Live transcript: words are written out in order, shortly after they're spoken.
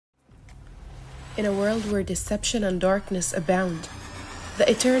In a world where deception and darkness abound, the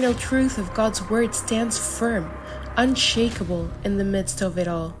eternal truth of God's word stands firm, unshakable in the midst of it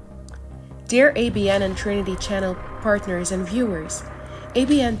all. Dear ABN and Trinity Channel partners and viewers,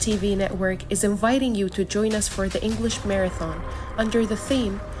 ABN TV Network is inviting you to join us for the English Marathon under the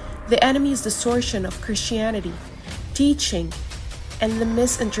theme, The Enemy's Distortion of Christianity, Teaching, and the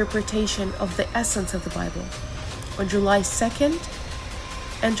Misinterpretation of the Essence of the Bible, on July 2nd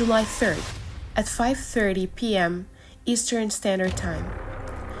and July 3rd at 5:30 p.m. Eastern Standard Time.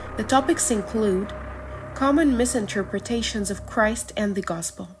 The topics include common misinterpretations of Christ and the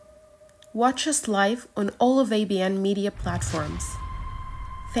Gospel. Watch us live on all of ABN media platforms.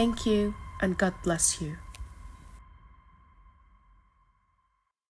 Thank you and God bless you.